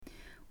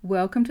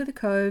Welcome to the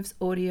Cove's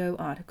audio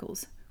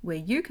articles, where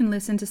you can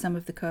listen to some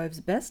of the Cove's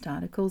best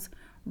articles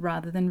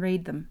rather than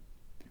read them.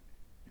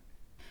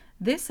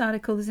 This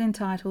article is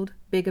entitled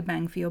Bigger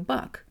Bang for Your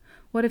Buck,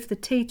 What If the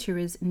Teacher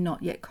is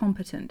Not Yet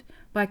Competent,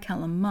 by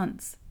Callum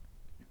Muntz.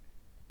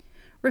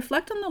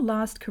 Reflect on the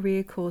last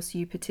career course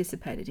you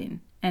participated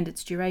in and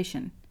its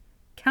duration.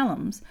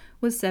 Callum's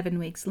was 7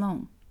 weeks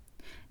long.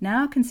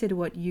 Now consider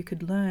what you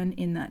could learn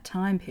in that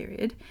time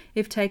period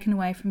if taken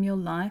away from your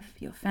life,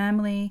 your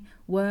family,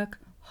 work,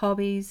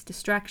 hobbies,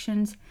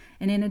 distractions,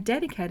 and in a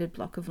dedicated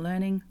block of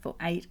learning for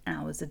 8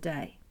 hours a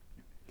day.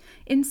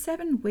 In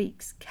 7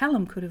 weeks,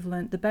 Callum could have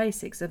learnt the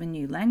basics of a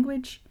new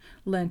language,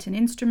 learnt an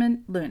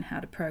instrument, learnt how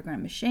to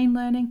program machine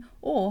learning,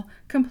 or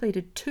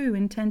completed 2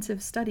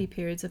 intensive study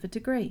periods of a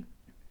degree.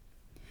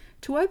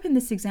 To open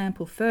this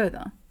example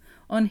further,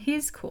 on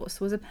his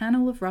course was a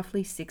panel of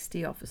roughly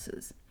 60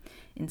 officers.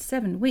 In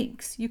 7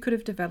 weeks, you could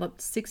have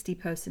developed 60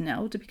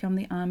 personnel to become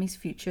the Army's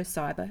future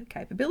cyber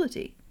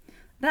capability.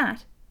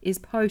 That is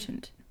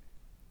potent.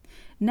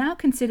 Now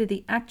consider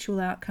the actual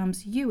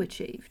outcomes you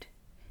achieved.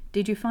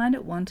 Did you find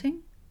it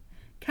wanting?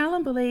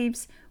 Callum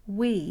believes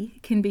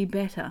we can be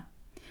better,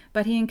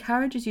 but he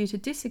encourages you to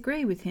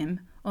disagree with him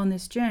on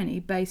this journey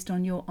based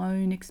on your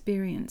own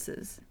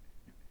experiences.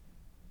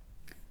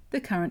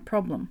 The current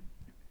problem.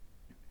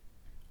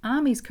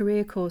 Army's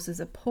career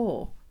courses are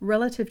poor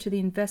relative to the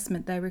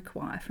investment they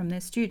require from their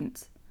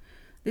students.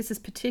 This is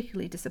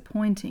particularly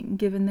disappointing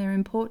given their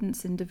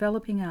importance in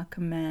developing our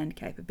command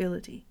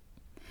capability.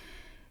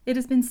 It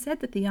has been said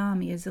that the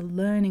Army is a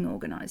learning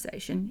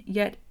organisation,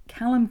 yet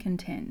Callum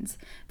contends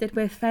that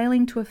we're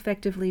failing to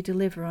effectively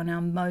deliver on our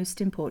most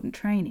important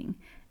training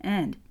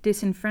and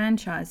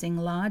disenfranchising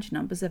large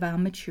numbers of our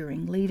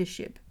maturing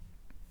leadership.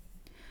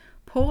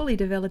 Poorly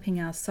developing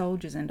our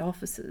soldiers and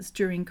officers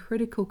during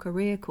critical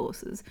career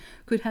courses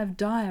could have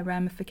dire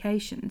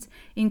ramifications,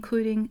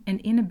 including an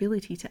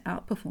inability to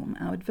outperform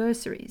our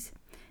adversaries,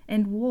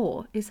 and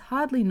war is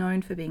hardly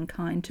known for being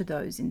kind to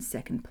those in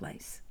second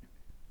place.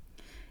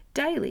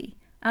 Daily,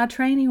 our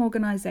training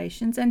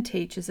organisations and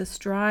teachers are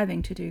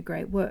striving to do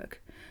great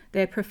work.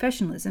 Their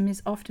professionalism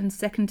is often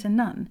second to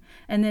none,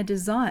 and their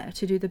desire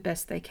to do the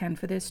best they can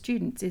for their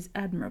students is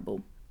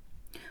admirable.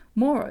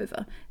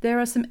 Moreover,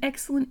 there are some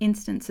excellent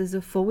instances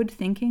of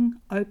forward-thinking,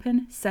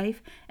 open,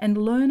 safe, and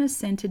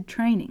learner-centred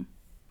training.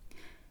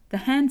 The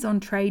hands-on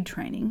trade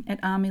training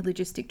at Army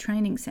Logistic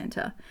Training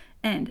Centre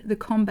and the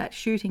combat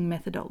shooting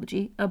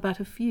methodology are but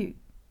a few.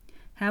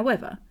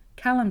 However,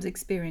 Callum's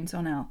experience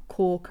on our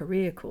core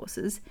career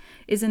courses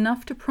is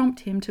enough to prompt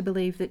him to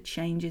believe that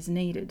change is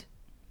needed.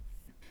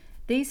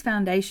 These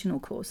foundational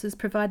courses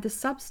provide the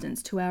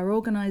substance to our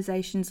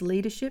organisation's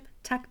leadership,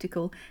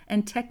 tactical,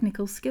 and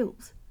technical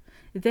skills.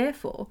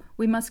 Therefore,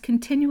 we must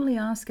continually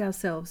ask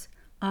ourselves,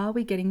 are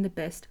we getting the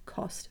best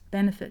cost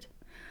benefit?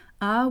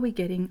 Are we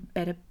getting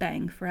better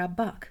bang for our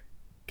buck?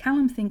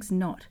 Callum thinks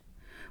not.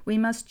 We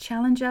must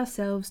challenge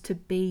ourselves to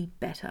be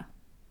better.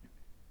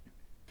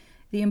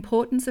 The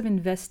importance of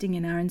investing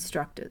in our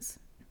instructors.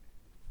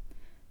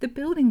 The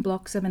building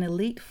blocks of an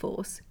elite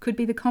force could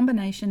be the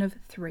combination of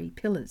 3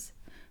 pillars: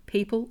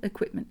 people,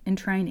 equipment, and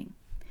training.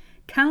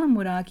 Callum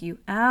would argue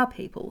our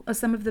people are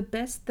some of the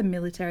best the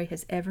military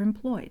has ever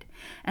employed,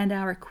 and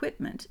our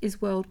equipment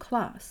is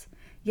world-class,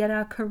 yet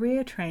our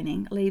career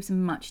training leaves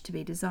much to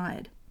be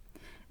desired.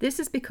 This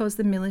is because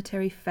the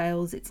military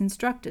fails its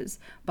instructors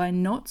by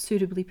not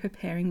suitably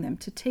preparing them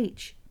to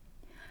teach.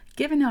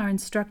 Given our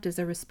instructors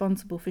are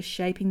responsible for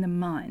shaping the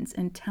minds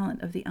and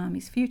talent of the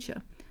Army's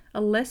future,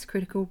 a less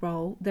critical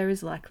role there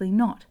is likely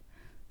not.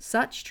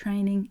 Such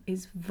training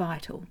is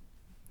vital.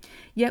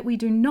 Yet we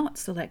do not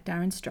select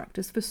our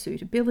instructors for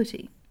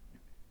suitability.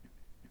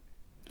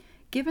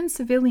 Given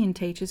civilian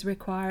teachers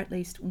require at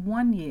least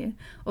 1 year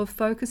of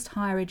focused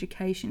higher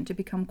education to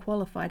become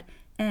qualified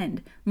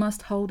and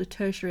must hold a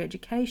tertiary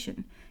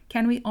education,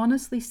 can we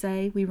honestly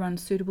say we run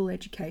suitable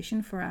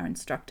education for our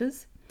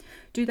instructors?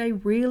 Do they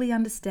really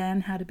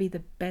understand how to be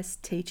the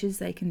best teachers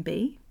they can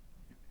be?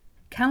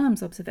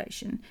 Callum's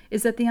observation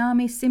is that the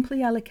Army simply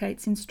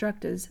allocates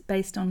instructors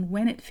based on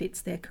when it fits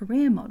their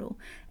career model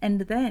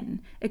and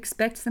then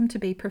expects them to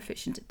be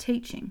proficient at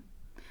teaching.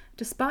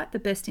 Despite the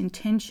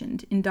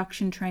best-intentioned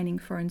induction training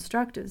for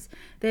instructors,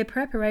 their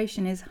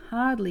preparation is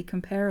hardly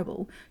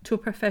comparable to a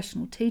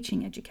professional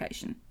teaching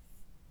education.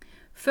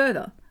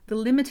 Further, the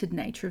limited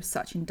nature of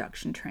such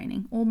induction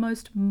training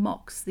almost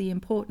mocks the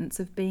importance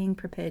of being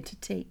prepared to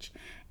teach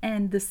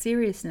and the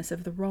seriousness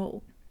of the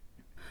role.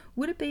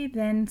 Would it be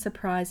then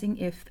surprising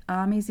if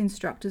Army's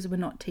instructors were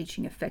not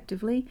teaching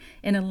effectively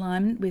in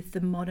alignment with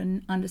the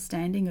modern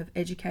understanding of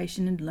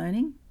education and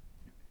learning?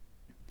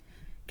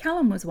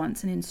 Callum was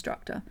once an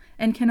instructor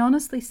and can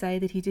honestly say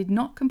that he did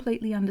not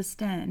completely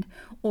understand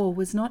or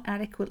was not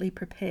adequately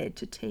prepared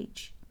to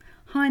teach.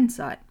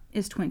 Hindsight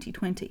is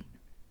 20/20.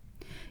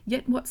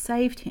 Yet what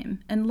saved him,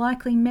 and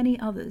likely many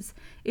others,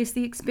 is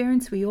the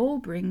experience we all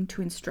bring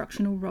to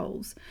instructional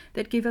roles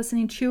that give us an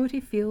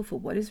intuitive feel for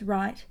what is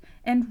right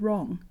and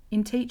wrong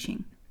in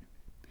teaching.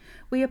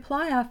 We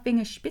apply our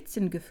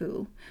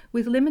Fingerspitzengefühl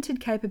with limited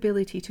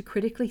capability to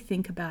critically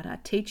think about our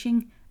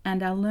teaching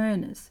and our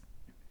learners.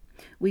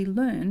 We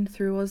learn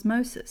through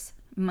osmosis.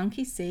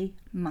 Monkey see,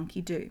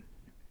 monkey do.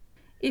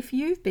 If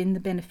you've been the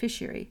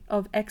beneficiary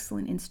of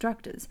excellent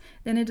instructors,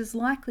 then it is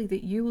likely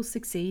that you will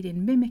succeed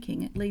in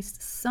mimicking at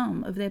least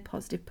some of their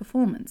positive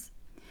performance.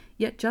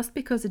 Yet just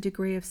because a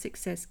degree of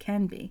success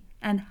can be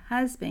and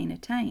has been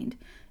attained,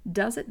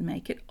 does it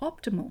make it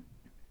optimal?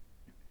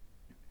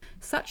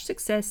 Such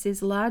success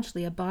is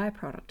largely a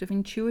byproduct of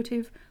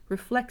intuitive,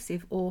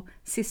 reflexive, or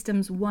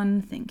Systems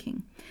 1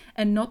 thinking,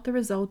 and not the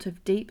result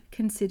of deep,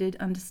 considered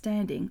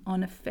understanding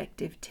on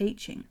effective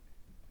teaching.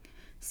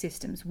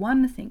 Systems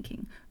 1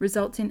 thinking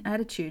results in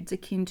attitudes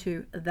akin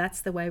to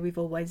 "that's the way we've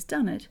always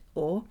done it"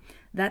 or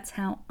 "that's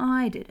how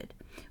I did it,"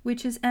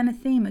 which is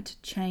anathema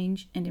to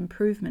change and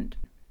improvement.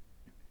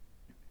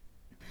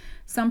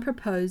 Some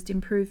proposed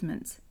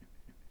improvements.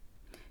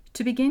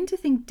 To begin to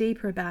think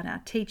deeper about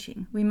our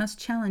teaching, we must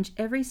challenge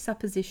every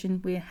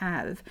supposition we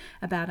have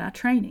about our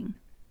training.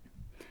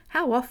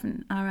 How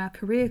often are our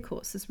career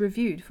courses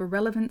reviewed for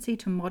relevancy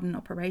to modern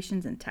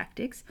operations and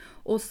tactics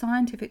or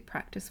scientific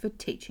practice for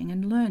teaching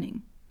and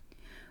learning?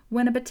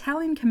 When a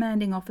battalion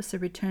commanding officer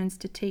returns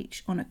to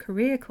teach on a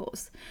career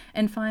course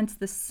and finds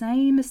the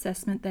same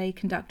assessment they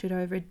conducted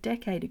over a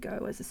decade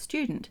ago as a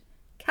student,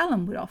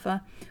 Callum would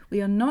offer,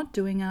 "We are not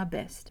doing our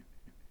best."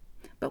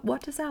 But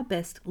what does our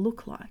best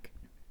look like?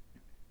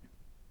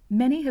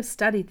 Many have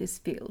studied this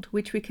field,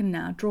 which we can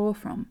now draw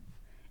from.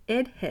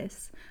 Ed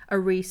Hess, a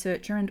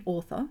researcher and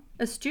author,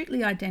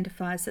 astutely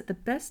identifies that the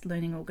best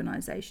learning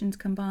organisations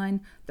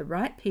combine the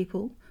right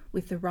people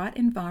with the right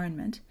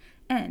environment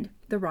and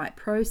the right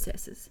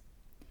processes.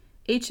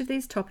 Each of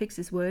these topics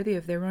is worthy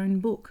of their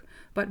own book,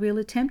 but we'll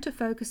attempt to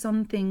focus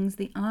on things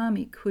the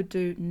Army could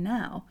do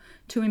now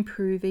to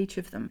improve each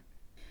of them.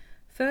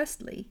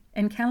 Firstly,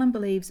 and Callum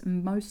believes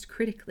most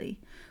critically,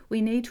 we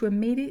need to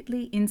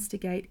immediately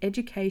instigate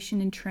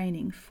education and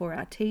training for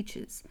our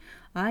teachers,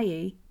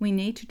 i.e., we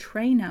need to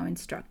train our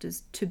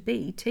instructors to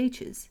be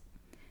teachers.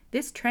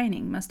 This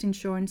training must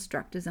ensure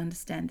instructors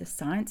understand the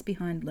science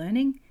behind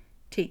learning,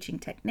 teaching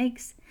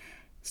techniques,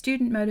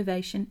 student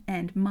motivation,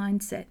 and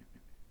mindset.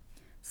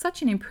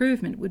 Such an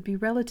improvement would be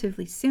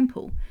relatively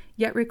simple,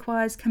 yet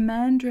requires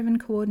command-driven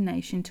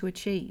coordination to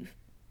achieve.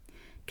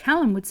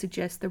 Callum would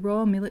suggest the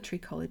Royal Military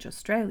College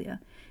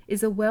Australia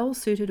is a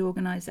well-suited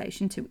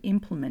organisation to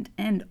implement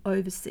and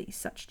oversee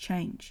such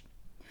change.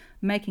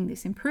 Making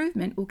this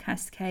improvement will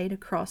cascade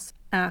across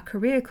our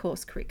career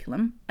course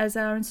curriculum as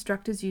our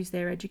instructors use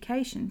their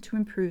education to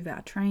improve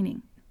our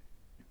training.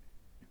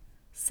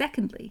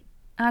 Secondly,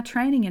 our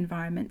training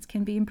environments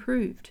can be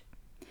improved.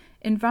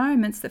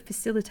 Environments that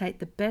facilitate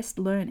the best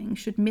learning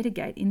should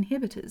mitigate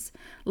inhibitors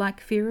like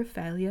fear of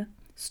failure,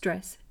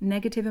 stress,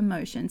 negative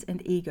emotions,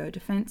 and ego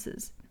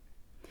defences.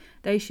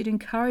 They should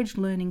encourage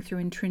learning through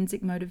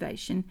intrinsic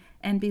motivation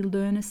and be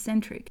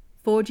learner-centric,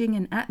 forging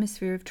an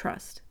atmosphere of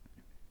trust.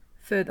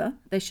 Further,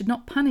 they should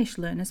not punish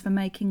learners for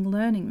making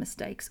learning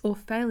mistakes or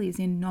failures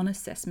in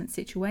non-assessment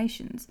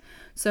situations,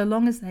 so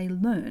long as they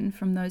learn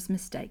from those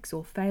mistakes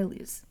or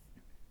failures.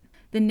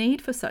 The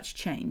need for such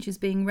change is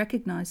being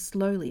recognised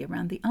slowly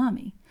around the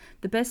Army,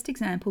 the best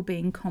example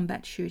being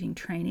combat shooting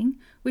training,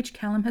 which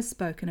Callum has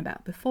spoken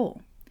about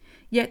before.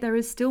 Yet there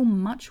is still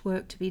much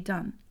work to be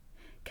done.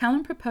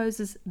 Callum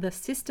proposes the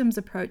systems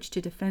approach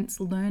to defence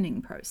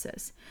learning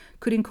process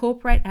could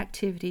incorporate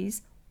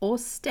activities or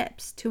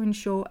steps to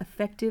ensure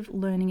effective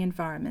learning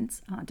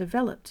environments are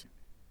developed.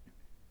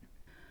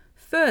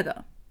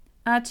 Further,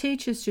 our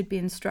teachers should be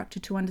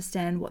instructed to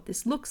understand what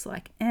this looks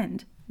like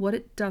and what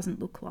it doesn't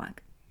look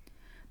like.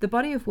 The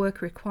body of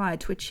work required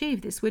to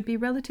achieve this would be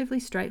relatively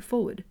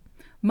straightforward.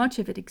 Much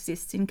of it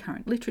exists in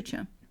current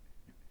literature.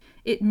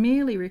 It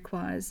merely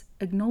requires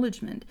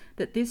acknowledgement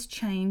that this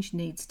change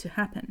needs to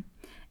happen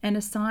and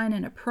assign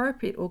an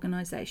appropriate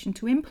organisation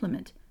to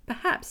implement,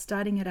 perhaps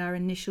starting at our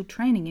initial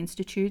training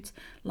institutes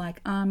like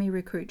Army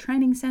Recruit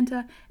Training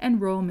Centre and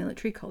Royal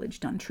Military College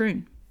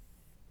Duntroon.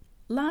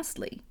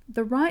 Lastly,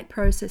 the right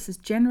processes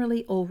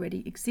generally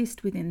already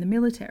exist within the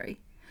military.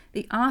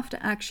 The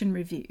after-action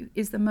review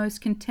is the most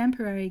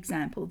contemporary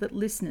example that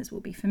listeners will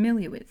be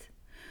familiar with.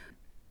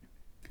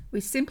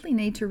 We simply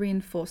need to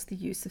reinforce the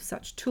use of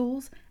such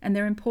tools and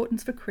their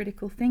importance for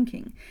critical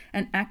thinking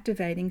and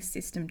activating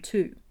System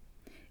 2.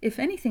 If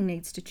anything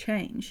needs to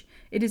change,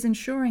 it is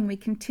ensuring we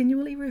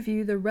continually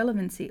review the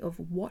relevancy of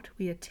what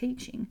we are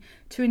teaching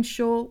to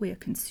ensure we are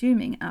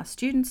consuming our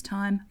students'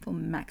 time for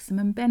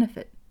maximum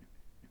benefit.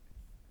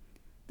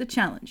 The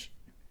challenge.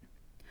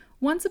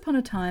 Once upon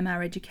a time,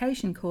 our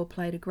Education Corps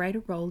played a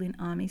greater role in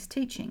Army's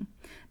teaching.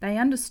 They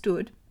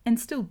understood, and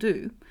still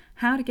do,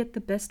 how to get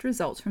the best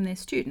results from their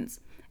students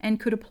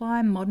and could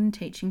apply modern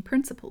teaching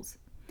principles.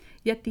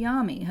 Yet the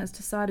Army has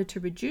decided to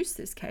reduce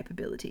this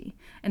capability,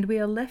 and we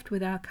are left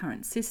with our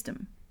current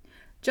system.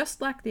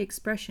 Just like the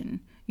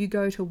expression, "you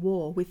go to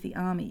war with the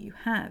army you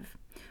have,"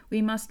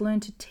 we must learn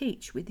to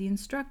teach with the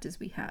instructors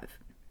we have.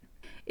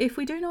 If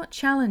we do not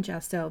challenge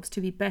ourselves to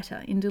be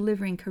better in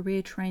delivering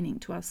career training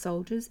to our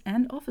soldiers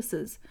and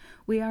officers,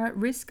 we are at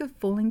risk of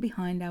falling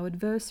behind our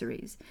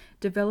adversaries,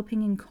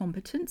 developing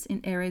incompetence in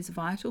areas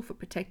vital for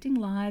protecting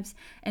lives,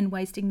 and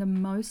wasting the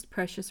most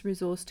precious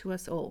resource to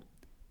us all,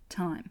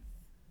 time.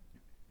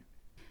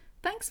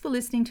 Thanks for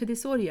listening to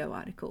this audio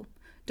article.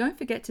 Don't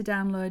forget to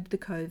download the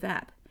Cove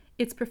app.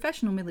 It's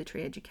professional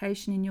military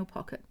education in your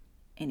pocket,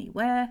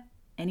 anywhere,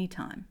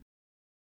 anytime.